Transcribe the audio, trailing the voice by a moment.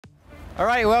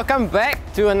Alright, welcome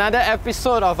back to another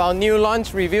episode of our new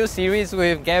launch review series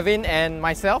with Gavin and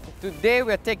myself. Today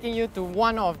we're taking you to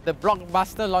one of the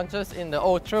blockbuster launches in the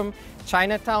Outram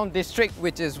Chinatown district,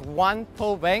 which is One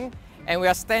Po Bang, and we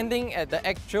are standing at the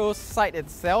actual site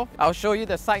itself. I'll show you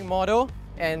the site model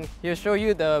and he'll show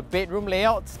you the bedroom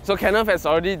layouts. So Kenneth has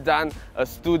already done a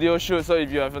studio shoot, so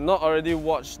if you have not already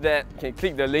watched that, you can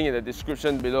click the link in the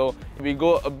description below. We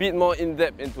go a bit more in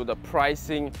depth into the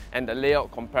pricing and the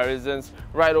layout comparisons.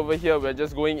 Right over here, we're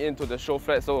just going into the show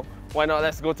flat, so why not,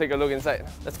 let's go take a look inside.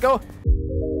 Let's go!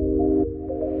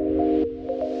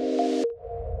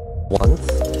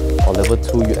 Once, on level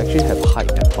 2, you actually have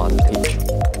height advantage.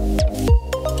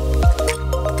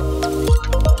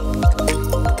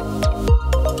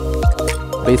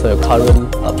 Based on your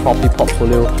current property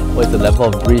portfolio, what is the level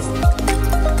of risk?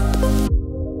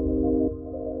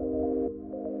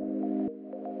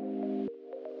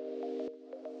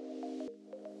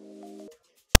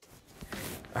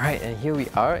 Alright, and here we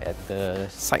are at the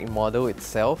site model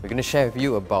itself. We're going to share with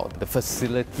you about the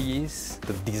facilities,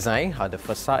 the design, how the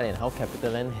facade, and how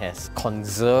CapitaLand has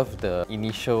conserved the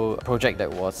initial project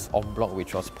that was en bloc,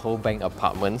 which was Po Bang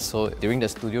Apartments. So during the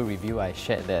studio review, I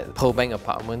shared that Po Bang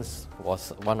Apartments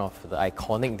was one of the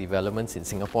iconic developments in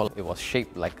Singapore. It was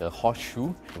shaped like a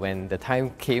horseshoe. When the time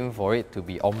came for it to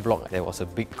be en bloc, there was a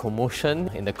big commotion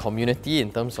in the community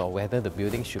in terms of whether the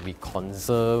building should be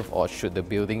conserved or should the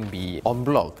building be en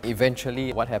bloc.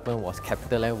 Eventually, what happened was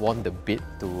CapitaLand won the bid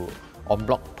to en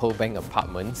bloc Po Bang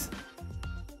Apartments.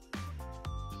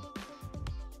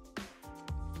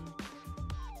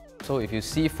 So if you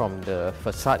see from the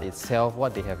facade itself,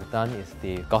 what they have done is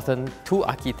they've gotten two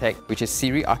architects, which is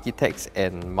Siri Architects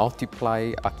and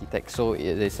Multiply Architects. So it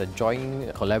is a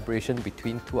joint collaboration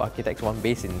between two architects, one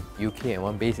based in UK and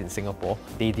one based in Singapore.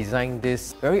 They designed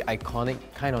this very iconic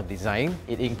kind of design.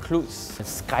 It includes a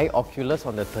sky oculus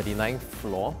on the 39th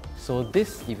floor. So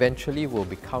this eventually will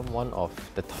become one of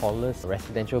the tallest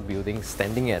residential buildings,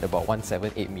 standing at about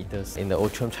 178 meters in the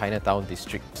Outram Chinatown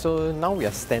district. So now we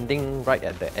are standing right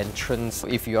at the entrance.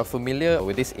 If you are familiar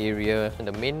with this area,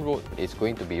 the main road is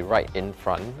going to be right in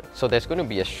front. So there's going to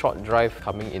be a short drive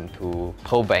coming into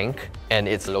Po Bang, and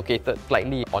it's located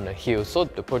slightly on a hill. So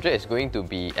the project is going to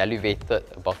be elevated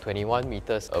about 21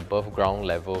 meters above ground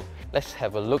level. Let's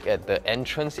have a look at the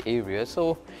entrance area.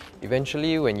 So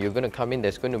eventually when you're going to come in,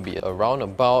 there's going to be a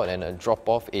roundabout and a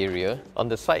drop-off area. On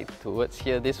the side towards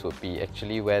here, this would be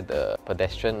actually where the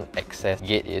pedestrian access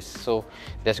gate is. So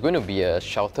there's going to be a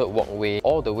sheltered walkway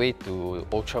all the way to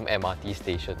Outram MRT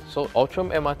station. So Outram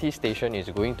MRT station is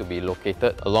going to be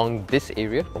located along this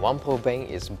area. One Po Bang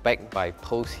is backed by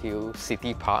Post Hill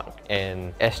City Park,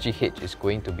 and SGH is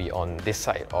going to be on this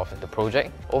side of the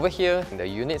project. Over here, the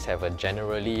units have a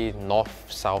generally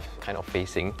north-south kind of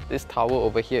facing. This tower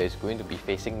over here is going to be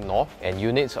facing north, and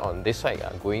units on this side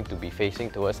are going to be facing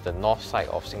towards the north side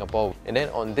of Singapore. And then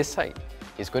on this side,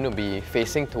 it's going to be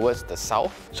facing towards the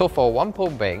south. So for One Po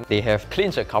Bang, they have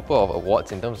clinched a couple of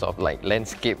awards in terms of like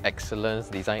landscape excellence,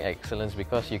 design excellence,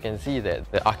 because you can see that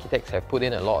the architects have put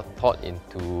in a lot of thought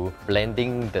into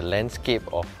blending the landscape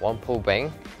of One Po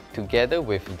Bang together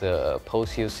with the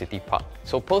Post Hill City Park.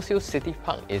 So Post Hill City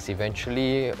Park is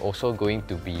eventually also going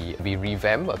to be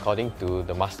revamped according to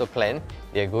the master plan.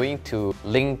 They're going to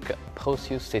link Post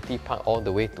Hill City Park all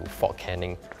the way to Fort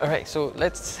Canning. Alright, so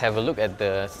let's have a look at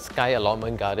the Sky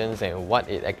Allotment Gardens and what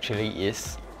it actually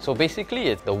is. So basically,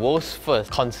 it's the world's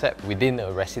first concept within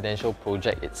a residential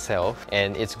project itself,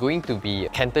 and it's going to be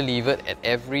cantilevered at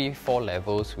every 4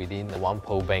 levels within One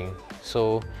Po Bang.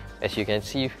 So as you can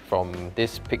see from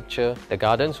this picture, the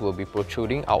gardens will be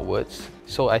protruding outwards.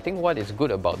 So I think what is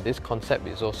good about this concept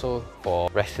is also for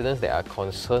residents that are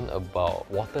concerned about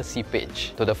water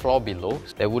seepage to the floor below.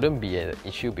 There wouldn't be an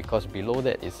issue because below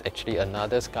that is actually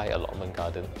another Sky Allotment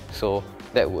Garden. So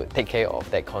that would take care of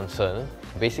that concern.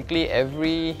 Basically,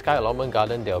 every Sky Allotment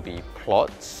Garden, there will be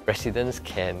plots. Residents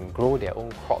can grow their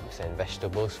own crops and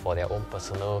vegetables for their own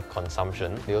personal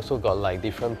consumption. They also got like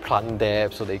different plant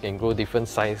depths, so they can grow different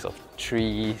sizes of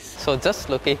trees. So just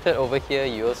located over here,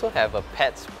 you also have a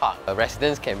pets park.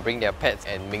 Residents can bring their pets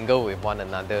and mingle with one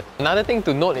another. Another thing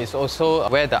to note is also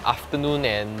where the afternoon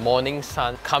and morning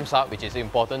sun comes up, which is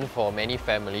important for many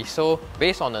families. So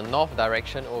based on the north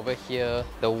direction over here,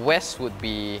 the west would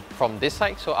be from this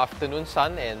side, so afternoon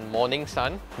sun and morning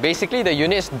sun. Basically, the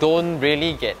units don't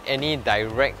really get any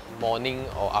direct morning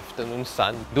or afternoon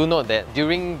sun. Do note that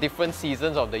during different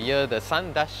seasons of the year, the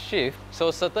sun does shift,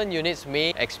 so certain units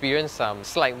may experience some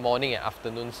slight morning and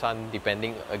afternoon sun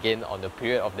depending again on the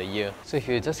period of the year. So if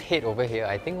you just head over here,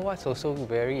 I think what's also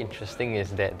very interesting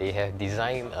is that they have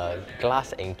designed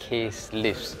glass encased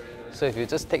lifts So if you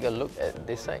just take a look at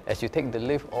this side, as you take the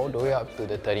lift all the way up to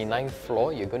the 39th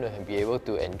floor, you're going to be able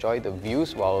to enjoy the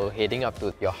views while heading up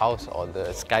to your house or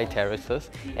the sky terraces,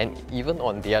 and even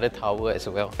on the other tower as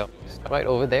well. Right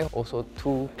over there, also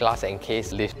 2 glass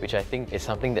encased lifts, which I think is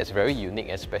something that's very unique,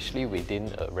 especially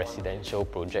within a residential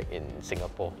project in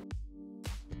Singapore.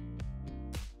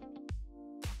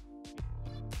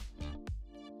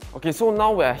 Okay, so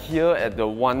now we're here at the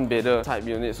one-bedder type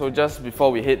unit. So just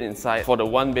before we head inside, for the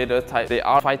one-bedder type, they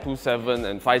are 527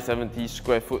 and 570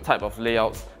 square foot type of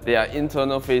layouts. They are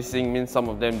internal facing, means some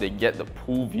of them they get the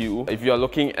pool view. If you are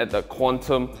looking at the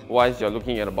quantum wise, you're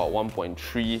looking at about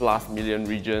 1.3 plus million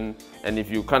region. And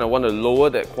if you kind of want to lower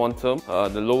that quantum,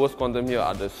 the lowest quantum here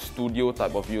are the studio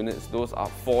type of units. Those are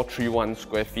 431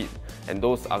 square feet, and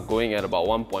those are going at about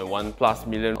 1.1 plus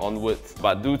million onwards.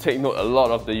 But do take note, a lot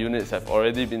of the units have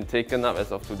already been taken up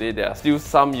as of today. There are still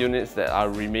some units that are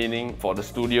remaining for the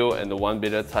studio and the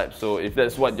one-bedder type. So if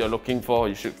that's what you're looking for,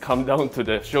 you should come down to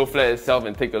the show flat itself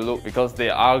and take a look, because they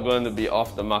are going to be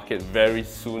off the market very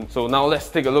soon. So now let's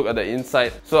take a look at the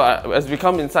inside. So as we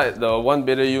come inside the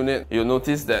one-bedder unit, you'll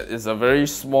notice that it's a very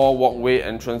small walkway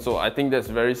entrance. So I think that's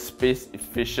very space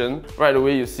efficient. Right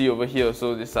away you see over here,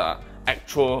 so these are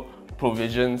actual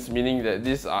provisions, meaning that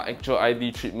these are actual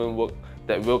ID treatment work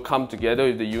that will come together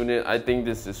with the unit. I think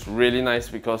this is really nice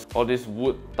because all this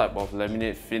wood type of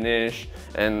laminate finish,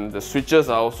 and the switches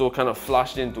are also kind of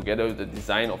flushed in together with the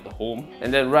design of the home.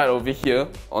 And then right over here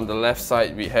on the left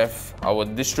side, we have our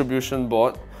distribution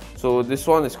board. So this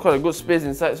one is quite a good space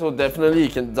inside, so definitely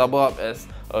it can double up as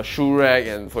a shoe rack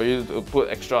and for you to put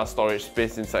extra storage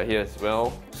space inside here as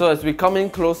well. So as we come in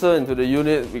closer into the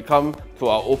unit, we come to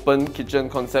our open kitchen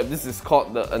concept. This is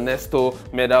called the Ernesto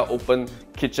Meda open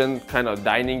kitchen kind of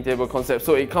dining table concept.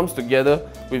 So it comes together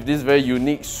with this very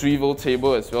unique swivel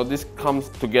table as well. This comes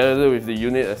together with the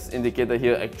unit as indicated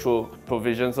here, actual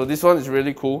provision. So this one is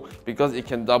really cool because it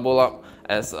can double up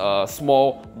as a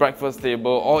small breakfast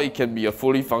table, or it can be a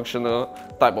fully functional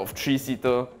type of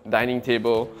 3-seater dining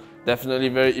table. Definitely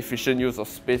very efficient use of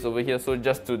space over here. So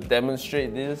just to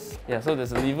demonstrate this, so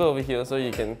there's a lever over here, so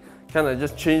you can kind of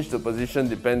just change the position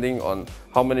depending on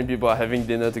how many people are having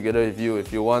dinner together with you.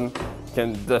 If you want, you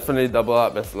can definitely double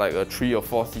up as like a 3 or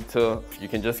 4-seater. You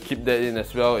can just keep that in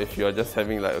as well if you're just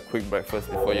having like a quick breakfast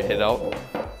before you head out.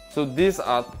 So these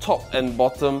are top and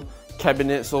bottom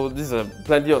cabinet, so this is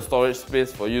plenty of storage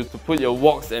space for you to put your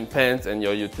woks and pans and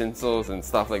your utensils and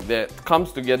stuff like that. It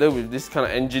comes together with this kind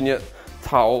of engineered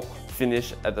tile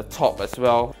finish at the top as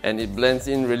well, and it blends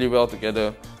in really well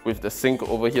together with the sink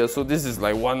over here. So this is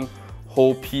like one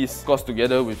whole piece, goes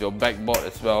together with your backboard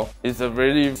as well. It's a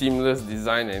really seamless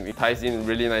design and it ties in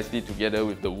really nicely together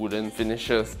with the wooden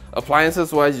finishes.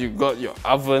 Appliances wise, you got your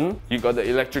oven, you got the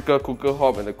electrical cooker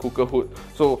hob and the cooker hood.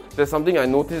 So there's something I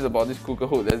noticed about this cooker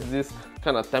hood. There's this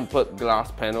kind of tempered glass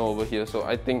panel over here. So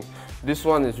I think this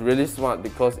one is really smart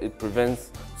because it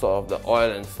prevents sort of the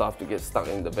oil and stuff to get stuck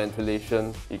in the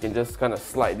ventilation. You can just kind of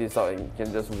slide this out and you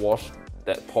can just wash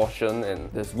that portion,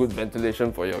 and there's good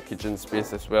ventilation for your kitchen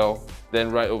space as well. Then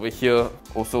right over here,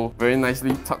 also very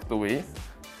nicely tucked away,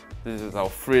 this is our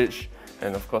fridge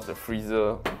and of course the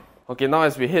freezer. Okay, now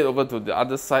as we head over to the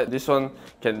other side, this one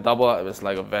can double up as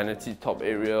like a vanity top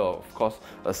area, or of course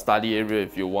a study area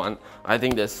if you want. I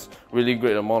think there's really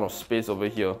great amount of space over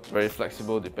here, very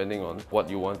flexible depending on what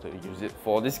you want to use it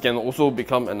for. This can also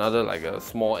become another like a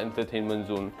small entertainment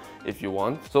zone if you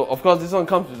want. So of course this one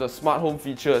comes with a smart home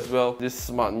feature as well. This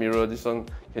smart mirror, this one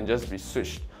can just be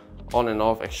switched on and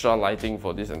off, extra lighting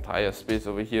for this entire space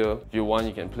over here. If you want,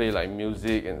 you can play like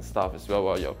music and stuff as well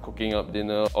while you're cooking up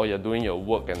dinner or you're doing your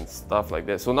work and stuff like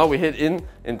that. So now we head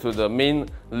into the main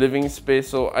living space.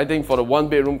 So I think for the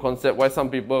one-bedroom concept, why some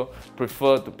people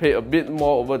prefer to pay a bit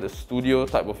more over the studio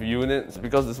type of units,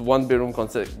 because this one-bedroom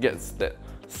concept gets that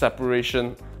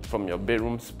separation from your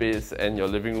bedroom space and your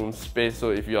living room space.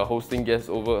 So if you are hosting guests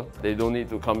over, they don't need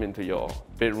to come into your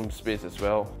bedroom space as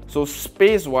well. So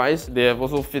space wise, they have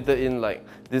also fitted in like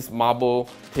this marble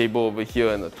table over here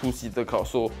and a 2-seater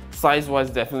couch. So size wise,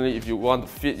 definitely if you want to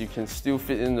fit, you can still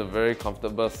fit in a very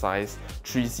comfortable size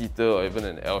 3-seater or even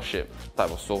an L-shaped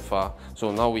type of sofa.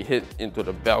 So now we head into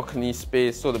the balcony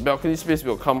space. So the balcony space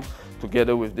will come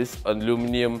together with this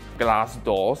aluminum glass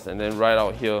doors, and then right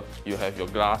out here you have your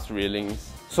glass railings.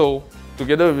 So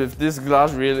together with these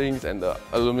glass railings and the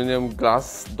aluminum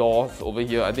glass doors over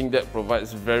here, I think that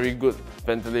provides very good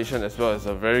ventilation as well as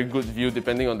a very good view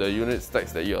depending on the unit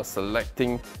stacks that you are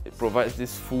selecting. It provides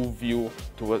this full view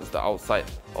towards the outside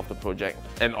of the project.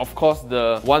 And of course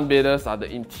the one-bedders are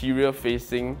the interior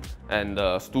facing and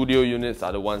the studio units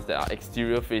are the ones that are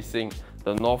exterior facing.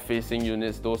 The north facing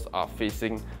units, those are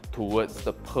facing towards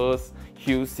the Perth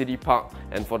Hill City Park,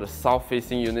 and for the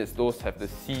south-facing units, those have the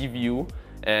sea view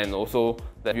and also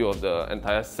the view of the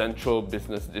entire central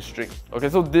business district. Okay,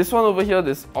 so this one over here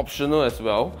is optional as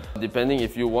well. Depending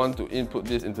if you want to input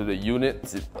this into the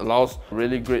unit, it allows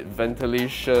really great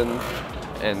ventilation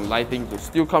and lighting to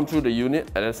still come through the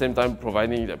unit, at the same time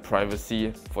providing the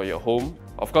privacy for your home.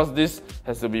 Of course, this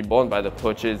has to be borne by the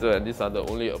purchaser, and these are the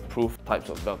only approved types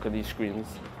of balcony screens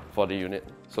for the unit.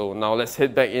 So now let's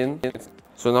head back in.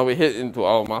 So now we head into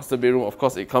our master bedroom. Of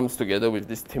course, it comes together with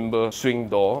this timber swing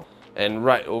door. And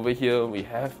right over here, we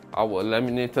have our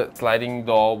laminated sliding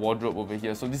door wardrobe over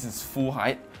here. So this is full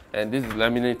height, and this is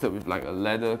laminated with like a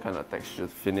leather kind of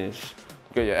textured finish.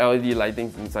 You got your LED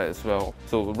lightings inside as well.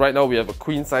 So right now we have a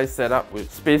queen size setup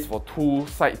with space for 2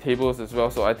 side tables as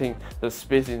well. So I think the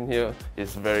space in here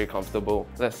is very comfortable.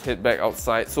 Let's head back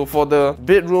outside. So for the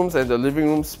bedrooms and the living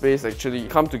room space actually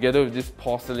come together with this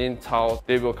porcelain tile.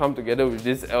 They will come together with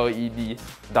this LED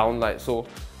downlight. So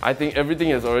I think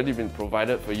everything has already been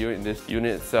provided for you in this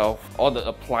unit itself. All the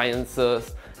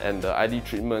appliances and the ID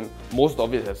treatment, most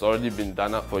of it has already been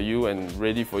done up for you and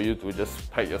ready for you to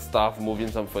just pack your stuff, move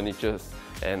in some furniture,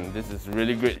 and this is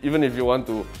really great. Even if you want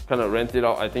to kind of rent it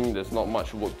out, I think there's not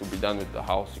much work to be done with the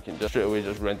house. You can just straight away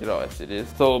just rent it out as it is.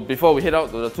 So before we head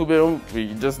out to the 2-bedroom,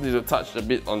 we just need to touch a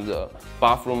bit on the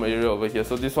bathroom area over here.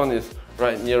 So this one is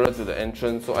right nearer to the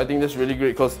entrance. So I think that's really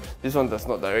great because this one does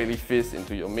not directly face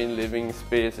into your main living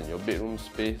space and your bedroom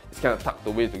space. It's kind of tucked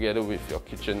away together with your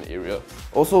kitchen area.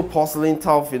 Also porcelain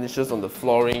tile finishes on the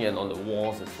flooring and on the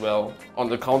walls as well. On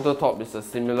the countertop, it's a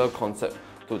similar concept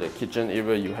to the kitchen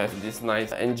area. You have this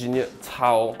nice engineered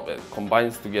tile that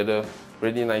combines together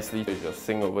really nicely with your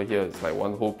sink over here. It's like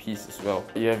one whole piece as well.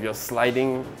 You have your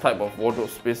sliding type of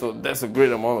wardrobe space, so that's a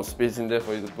great amount of space in there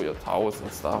for you to put your towels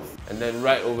and stuff. And then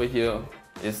right over here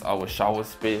is our shower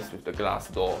space with the glass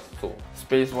doors. So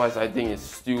space wise, I think it's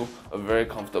still a very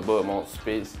comfortable amount of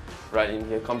space. Right in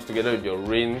here comes together with your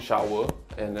rain shower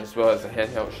and as well as a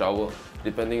handheld shower,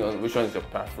 depending on which one is your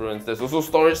preference. There's also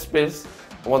storage space,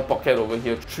 one pocket over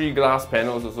here, 3 glass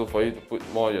panels also for you to put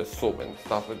more of your soap and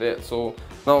stuff like that. So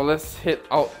now let's head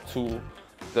out to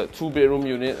the 2-bedroom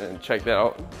unit and check that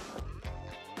out.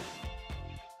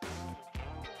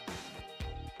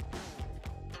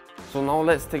 So now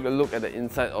let's take a look at the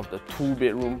inside of the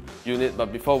 2-bedroom unit.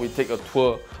 But before we take a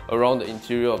tour around the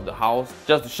interior of the house,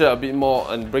 just to share a bit more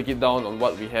and break it down on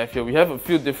what we have here. We have a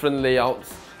few different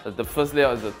layouts. The first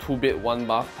layout is the 2-bed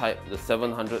 1-bath type, the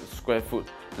 700 square foot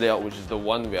layout, which is the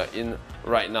one we are in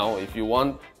right now. If you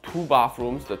want 2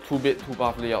 bathrooms, the 2-bed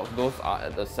 2-bath layouts, those are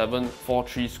at the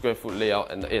 743 square foot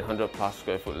layout and the 800 plus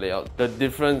square foot layout. The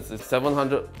difference is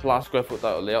 700 plus square foot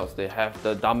type of layouts, they have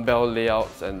the dumbbell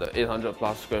layouts, and the 800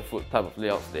 plus square foot type of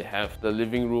layouts, they have the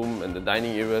living room and the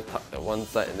dining area tucked at one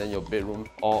side and then your bedroom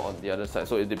all on the other side.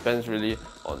 So it depends really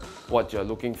on what you're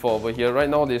looking for over here. Right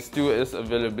now there still is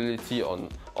availability on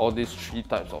all these 3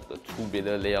 types of the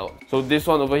 2-bedder layout. So this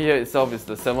one over here itself is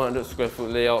the 700 square foot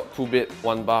layout, 2-bed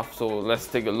 1-bath. So let's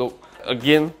take a look.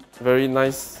 Again, very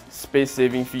nice space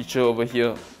saving feature over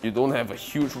here. You don't have a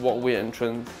huge walkway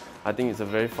entrance. I think it's a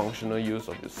very functional use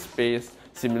of your space.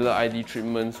 Similar ID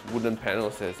treatments, wooden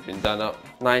panels has been done up.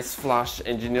 Nice flush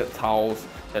engineered towels,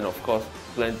 and of course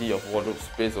plenty of wardrobe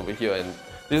space over here. And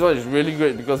this one is really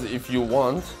great because if you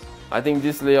want, I think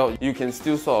this layout, you can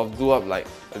still sort of do up like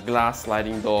a glass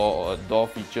sliding door or a door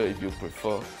feature if you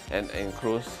prefer, an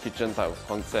enclosed kitchen type of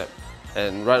concept.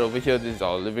 And right over here, this is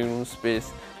our living room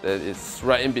space that is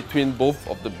right in between both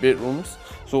of the bedrooms.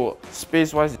 So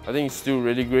space wise, I think it's still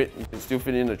really great. You can still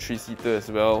fit in a 3-seater as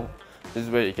well. This is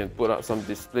where you can put up some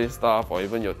display stuff or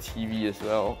even your TV as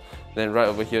well. Then right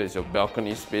over here is your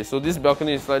balcony space. So this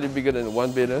balcony is slightly bigger than the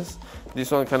 1-bedders.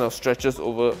 This one kind of stretches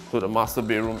over to the master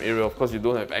bedroom area. Of course, you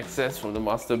don't have access from the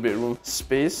master bedroom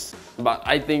space, but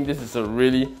I think this is a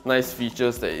really nice feature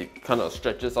that it kind of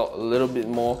stretches out a little bit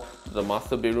more to the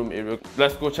master bedroom area.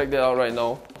 Let's go check that out right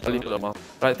now.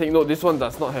 Right, take note, this one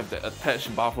does not have the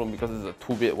attached bathroom because it's a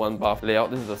 2-bed 1-bath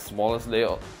layout. This is the smallest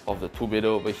layout of the 2-bedder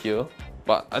over here.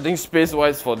 But I think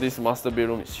space-wise for this master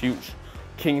bedroom is huge.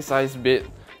 King-size bed,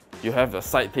 you have a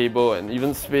side table, and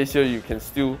even space here, you can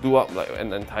still do up like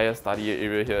an entire study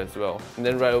area here as well. And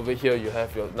then right over here, you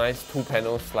have your nice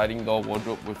 2-panel sliding door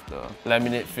wardrobe with the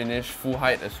laminate finish, full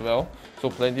height as well. So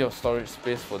plenty of storage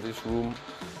space for this room.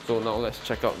 So now let's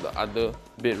check out the other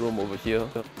bedroom over here.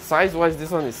 Size-wise, this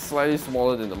one is slightly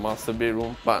smaller than the master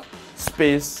bedroom, but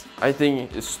space, I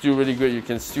think, is still really great. You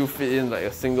can still fit in like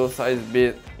a single-sized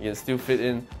bed. You can still fit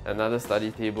in another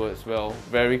study table as well.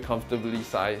 Very comfortably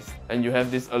sized. And you have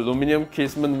these aluminum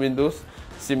casement windows,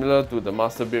 similar to the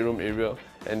master bedroom area.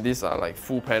 and these are like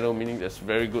full panel, meaning there's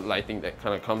very good lighting that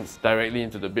kind of comes directly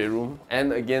into the bedroom.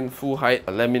 And again, full height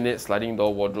laminate sliding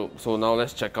door wardrobe. So now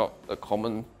let's check out the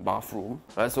common bathroom.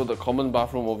 Right, so the common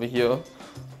bathroom over here,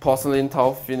 porcelain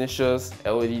tile finishes,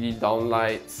 LED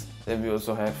downlights. Then we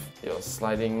also have your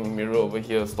sliding mirror over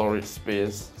here, storage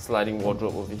space, sliding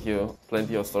wardrobe over here,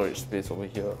 plenty of storage space over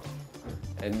here.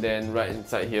 And then right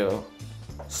inside here,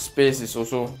 space is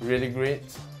also really great.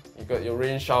 You got your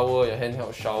rain shower, your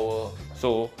handheld shower.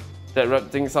 So that wraps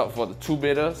things up for the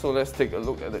 2-bedder. So let's take a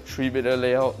look at the 3-bedder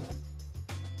layout.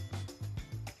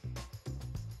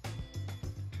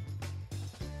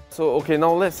 So okay,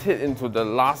 now let's head into the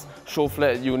last show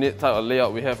flat unit type of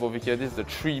layout we have over here. This is the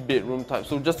 3-bedroom type.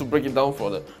 So just to break it down for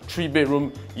the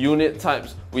 3-bedroom unit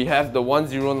types, we have the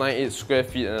 1098 square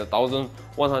feet and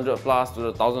 1100 plus to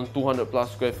the 1200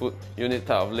 plus square foot unit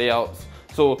type of layouts.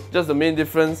 So just the main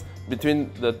difference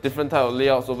between the different type of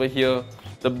layouts over here.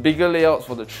 The bigger layouts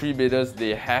for the 3-bedders,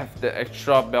 they have the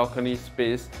extra balcony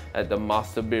space at the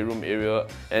master bedroom area,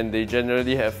 and they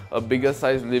generally have a bigger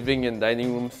size living and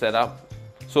dining room setup.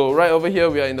 So right over here,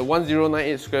 we are in the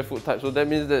 1098 square foot type. So that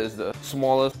means that is the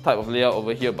smallest type of layout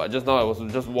over here. But just now I was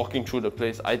just walking through the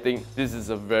place. I think this is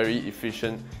a very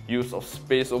efficient use of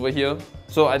space over here.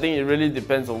 So I think it really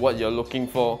depends on what you're looking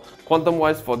for. Quantum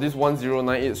wise, for this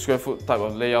 1098 square foot type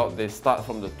of layout, they start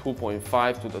from the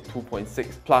 2.5 to the 2.6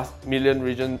 plus million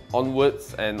region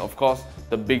onwards. And of course,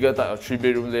 the bigger type of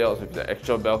 3-bedroom layouts with the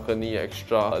extra balcony,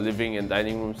 extra living and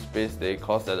dining room space, they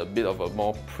cost at a bit of a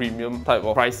more premium type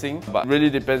of pricing. But really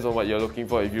depends on what you're looking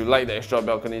for. If you like the extra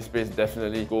balcony space,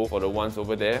 definitely go for the ones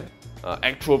over there.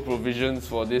 Actual provisions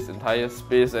for this entire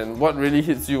space, and what really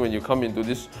hits you when you come into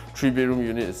this 3-bedroom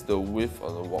unit is the width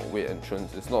on the walkway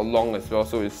entrance. It's not long as well,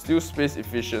 so it's still space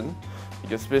efficient. You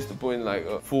get space to put in like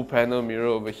a full panel mirror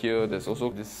over here. There's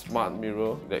also this smart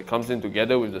mirror that comes in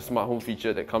together with the smart home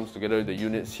feature that comes together with the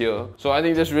units here. So I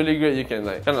think that's really great. You can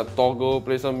like kind of toggle,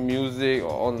 play some music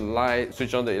or on light,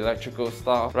 switch on the electrical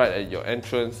stuff right at your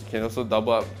entrance. You can also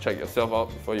double up, check yourself out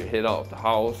before you head out of the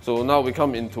house. So now we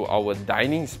come into our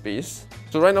dining space.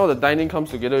 So right now the dining comes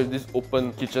together with this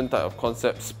open kitchen type of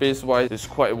concept. Space-wise, it's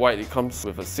quite wide. It comes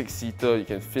with a 6-seater. You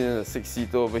can fit in a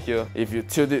 6-seater over here. If you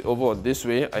tilt it over this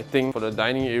way, I think for the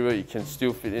dining area, you can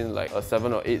still fit in like a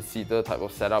 7 or 8-seater type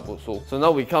of setup also. So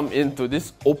now we come into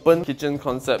this open kitchen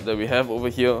concept that we have over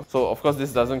here. So of course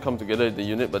this doesn't come together with the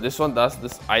unit, but this one does,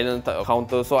 this island type of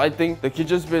counter. So I think the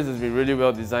kitchen space has been really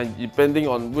well designed. Depending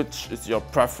on which is your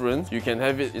preference, you can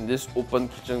have it in this open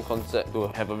kitchen concept to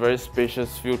have a very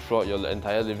spacious feel throughout your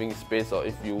entire living space, or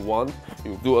if you want,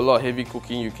 you do a lot of heavy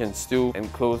cooking, you can still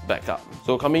enclose back up.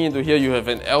 So coming into here, you have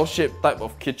an L-shaped type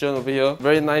of kitchen over here.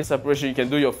 Very nice separation. You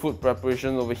can do your food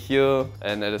preparation over here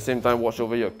and at the same time watch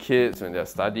over your kids when they're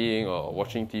studying or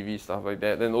watching TV, stuff like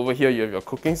that. Then over here you have your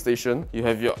cooking station. You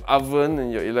have your oven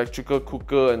and your electrical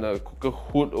cooker and a cooker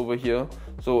hood over here.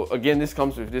 So again, this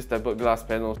comes with this tempered glass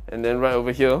panel. And then right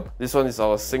over here, this one is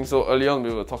our sink. So early on,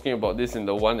 we were talking about this in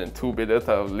the 1 and 2-bedder type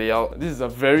of layout. This is a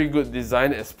very good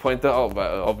design as pointed out by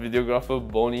our videographer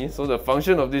Bonnie. So the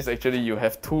function of this, actually, you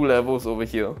have 2 levels over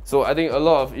here. So I think a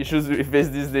lot of issues we face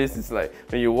these days is like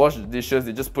when you wash the dishes,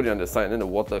 you just put it on the side and then the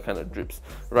water kind of drips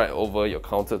right over your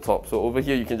countertop. So over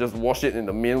here, you can just wash it in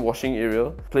the main washing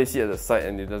area, place it at the side,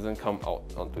 and it doesn't come out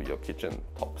onto your kitchen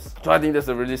tops. So I think that's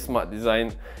a really smart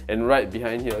design. And right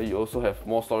behind here, you also have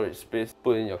more storage space,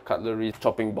 put in your cutlery,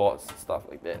 chopping boards, stuff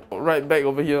like that. Right back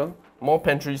over here, more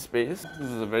pantry space. This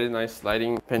is a very nice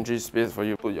sliding pantry space for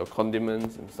you to put your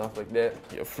condiments and stuff like that.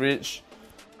 Your fridge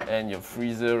and your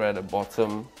freezer right at the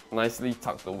bottom, nicely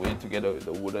tucked away together with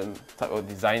the wooden type of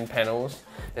design panels.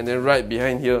 And then right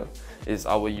behind here is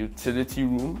our utility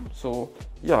room. So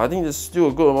yeah, I think there's still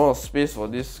a good amount of space for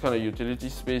this kind of utility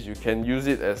space. You can use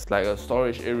it as like a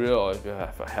storage area, or if you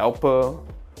have a helper,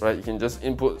 right, you can just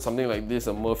input something like this,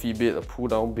 a Murphy bed, a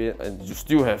pull-down bed, and you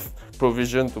still have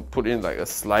provision to put in like a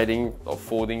sliding or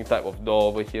folding type of door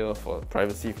over here for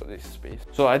privacy for this space.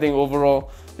 So I think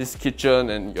overall, this kitchen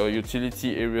and your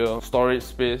utility area, storage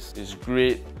space is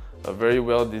great. A very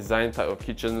well designed type of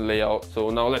kitchen layout. So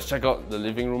now let's check out the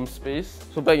living room space.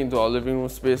 So back into our living room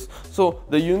space. So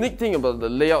the unique thing about the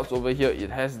layouts over here, it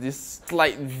has this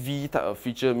slight V type of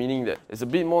feature, meaning that it's a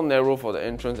bit more narrow for the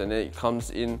entrance and then it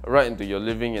comes in right into your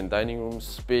living and dining room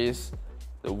space.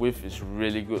 The width is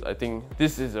really good. I think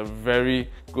this is a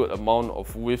very good amount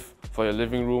of width for your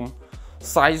living room.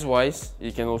 Size-wise,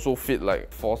 it can also fit like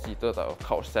 4-seater type of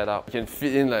couch setup. You can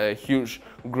fit in like a huge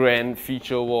grand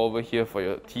feature wall over here for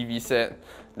your TV set.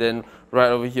 Then right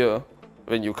over here,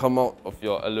 when you come out of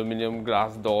your aluminum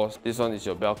glass doors, this one is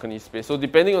your balcony space. So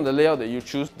depending on the layout that you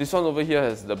choose, this one over here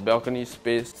has the balcony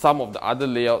space. Some of the other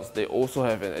layouts, they also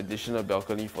have an additional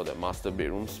balcony for the master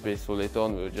bedroom space. So later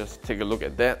on, we'll just take a look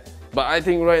at that. But I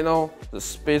think right now, the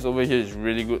space over here is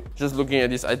really good. Just looking at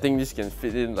this, I think this can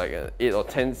fit in like an 8 or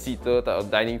 10 seater type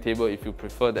of dining table if you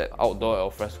prefer that outdoor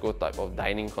alfresco type of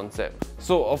dining concept.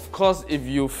 So of course, if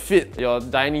you fit your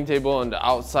dining table on the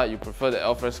outside, you prefer the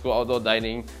alfresco outdoor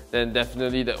dining, then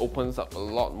definitely that opens up a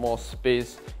lot more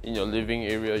space in your living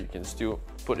area. You can still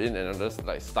put in another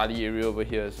like study area over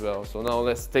here as well. So now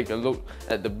let's take a look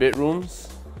at the bedrooms.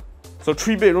 So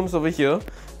 3 bedrooms over here.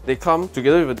 They come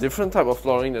together with a different type of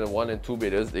flooring than the 1 and 2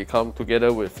 bedders. They come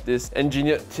together with this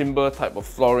engineered timber type of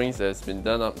floorings that has been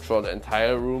done up throughout the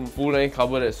entire room. Full length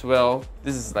cupboard as well.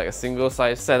 This is like a single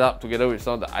size setup together with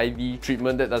some of the ID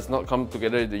treatment that does not come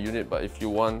together with the unit, but if you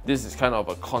want, this is kind of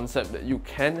a concept that you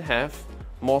can have.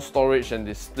 More storage and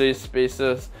display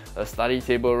spaces, a study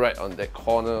table right on that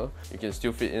corner. You can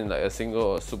still fit in like a single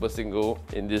or super single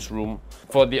in this room.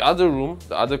 For the other room,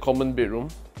 the other common bedroom,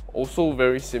 also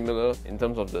very similar in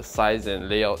terms of the size and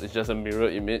layout. It's just a mirror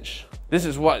image. This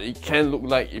is what it can look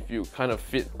like if you kind of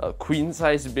fit a queen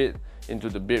size bed into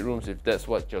the bedrooms. If that's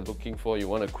what you're looking for, you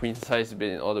want a queen size bed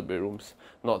in all the bedrooms,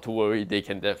 not to worry, they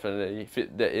can definitely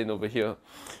fit that in over here.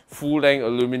 Full length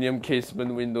aluminum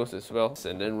casement windows as well.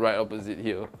 And then right opposite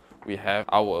here, we have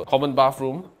our common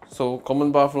bathroom. So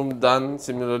common bathroom done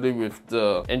similarly with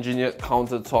the engineered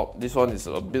countertop. This one is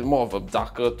a bit more of a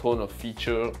darker tone of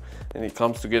feature, and it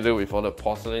comes together with all the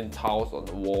porcelain tiles on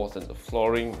the walls and the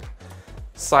flooring.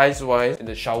 Size wise, in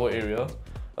the shower area,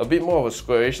 a bit more of a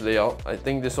squarish layout. I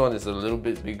think this one is a little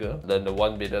bit bigger than the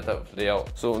 1 bedder type of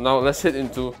layout. So now let's head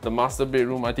into the master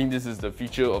bedroom. I think this is the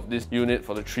feature of this unit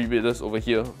for the 3 bedders over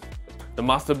here. The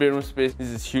master bedroom space, this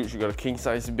is huge. You got a king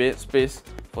size bed space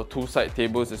for 2 side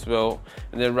tables as well.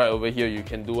 And then right over here, you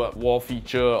can do a wall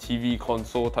feature, TV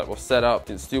console type of setup.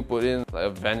 You can still put in like a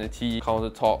vanity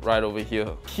countertop right over here.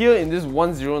 Here in this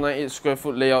 1098 square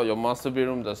foot layout, your master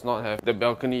bedroom does not have the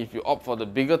balcony. If you opt for the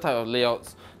bigger type of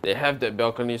layouts, they have that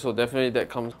balcony, so definitely that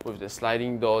comes with the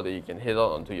sliding door that you can head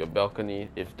out onto your balcony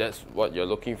if that's what you're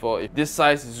looking for. If this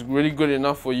size is really good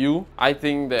enough for you, I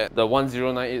think that the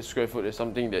 1098 square foot is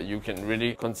something that you can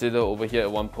really consider over here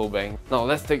at One Pearl Bank. Now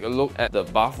let's take a look at the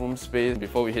bathroom space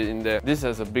before we head in there. This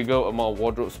has a bigger amount of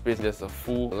wardrobe space. There's a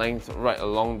full length right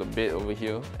along the bed over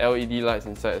here. LED lights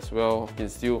inside as well. You can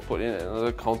still put in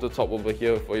another countertop over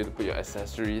here for you to put your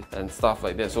accessories and stuff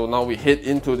like that. So now we head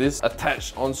into this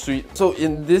attached ensuite. So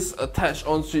in this attached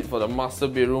ensuite for the master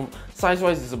bedroom,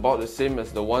 size-wise is about the same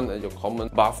as the one at your common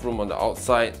bathroom on the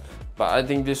outside. But I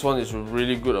think this one is a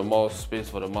really good amount of space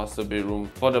for the master bedroom.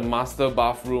 For the master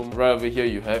bathroom, right over here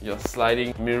you have your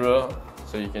sliding mirror.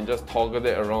 So you can just toggle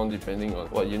that around depending on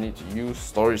what you need to use.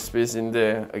 Storage space in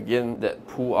there. Again, that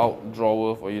pull-out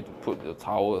drawer for you to put your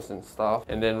towels and stuff.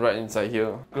 And then right inside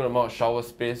here, good amount of shower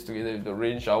space together with the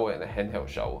rain shower and a handheld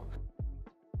shower.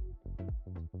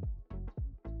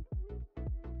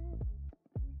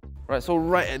 Right, so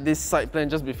right at this site plan,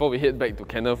 just before we head back to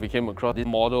Kenneth, we came across this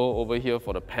model over here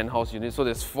for the penthouse unit. So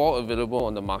there's 4 available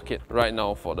on the market right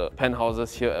now for the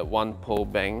penthouses here at One Pearl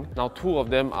Bank. Now 2 of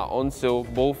them are on sale,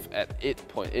 both at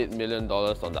 $8.8 million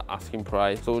on the asking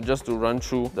price. So just to run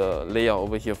through the layout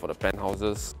over here for the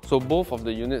penthouses. So both of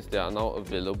the units, they are now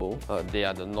available. They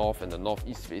are the north and the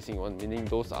northeast facing one, meaning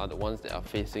those are the ones that are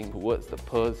facing towards the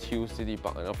Pearls Hill City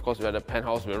Park. And of course, we're at the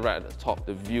penthouse, we're right at the top.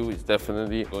 The view is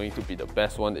definitely going to be the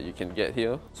best one that you can get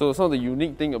here. So some of the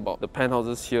unique thing about the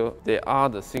penthouses here, they are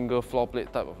the single floor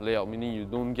plate type of layout, meaning you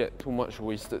don't get too much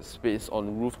wasted space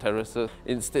on roof terraces.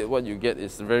 Instead, what you get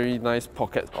is very nice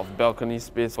pockets of balcony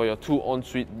space for your 2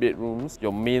 ensuite bedrooms,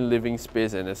 your main living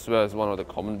space, and as well as one of the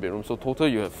common bedrooms. So total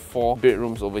you have 4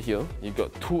 bedrooms over here. You've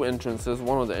got 2 entrances.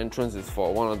 One of the entrances is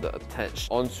for one of the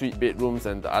attached ensuite bedrooms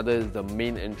and the other is the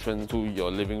main entrance to your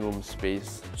living room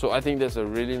space. So I think that's a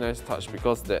really nice touch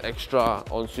because the extra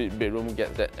ensuite bedroom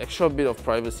gets that extra bit of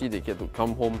privacy. They get to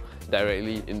come home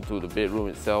directly into the bedroom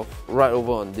itself. Right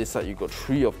over on this side, you got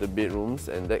 3 of the bedrooms,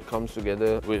 and that comes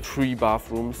together with 3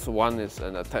 bathrooms. One is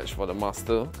an attached for the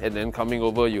master, and then coming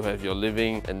over, you have your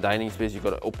living and dining space. You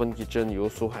got an open kitchen. You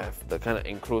also have the kind of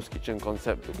enclosed kitchen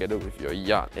concept together with your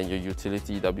yard and your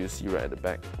utility WC right at the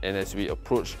back. And as we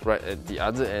approach right at the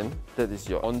other end, that is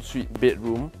your ensuite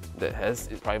bedroom that has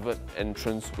its private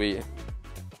entranceway.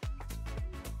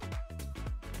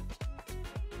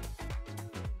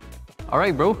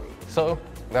 Alright bro, so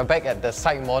We're back at the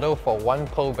site model for One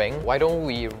Pearl Bank. Why don't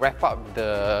we wrap up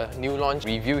the new launch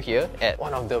review here at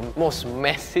one of the most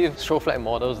massive show flat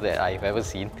models that I've ever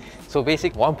seen. So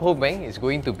basically, One Pearl Bank is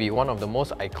going to be one of the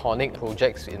most iconic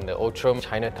projects in the Outram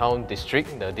Chinatown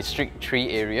district, the District 3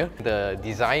 area. The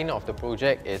design of the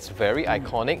project is very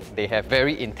iconic. They have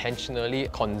very intentionally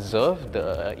conserved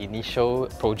the initial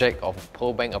project of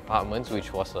Pearl Bank Apartments,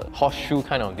 which was a horseshoe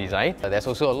kind of design. There's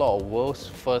also a lot of world's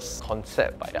first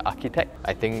concept by the architect.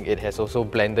 I think it has also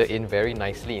blended in very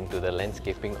nicely into the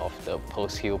landscaping of the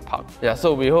Pearls Hill Park. Yeah,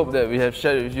 so we hope that we have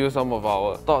shared with you some of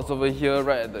our thoughts over here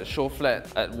right at the show flat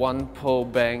at One Pearl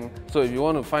Bank. So if you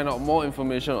want to find out more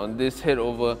information on this, head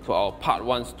over to our Part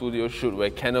 1 studio shoot where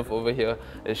Kenneth over here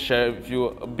is sharing with you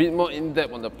a bit more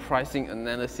in-depth on the pricing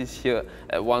analysis here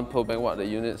at One Pearl Bank, what are the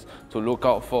units to look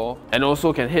out for. And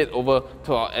also can head over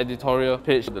to our editorial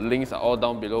page. The links are all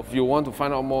down below. If you want to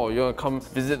find out more or you want to come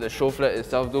visit the show flat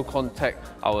itself, do contact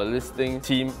our listing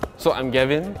team. So I'm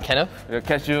Gavin. Kenneth. We'll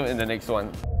catch you in the next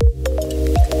one.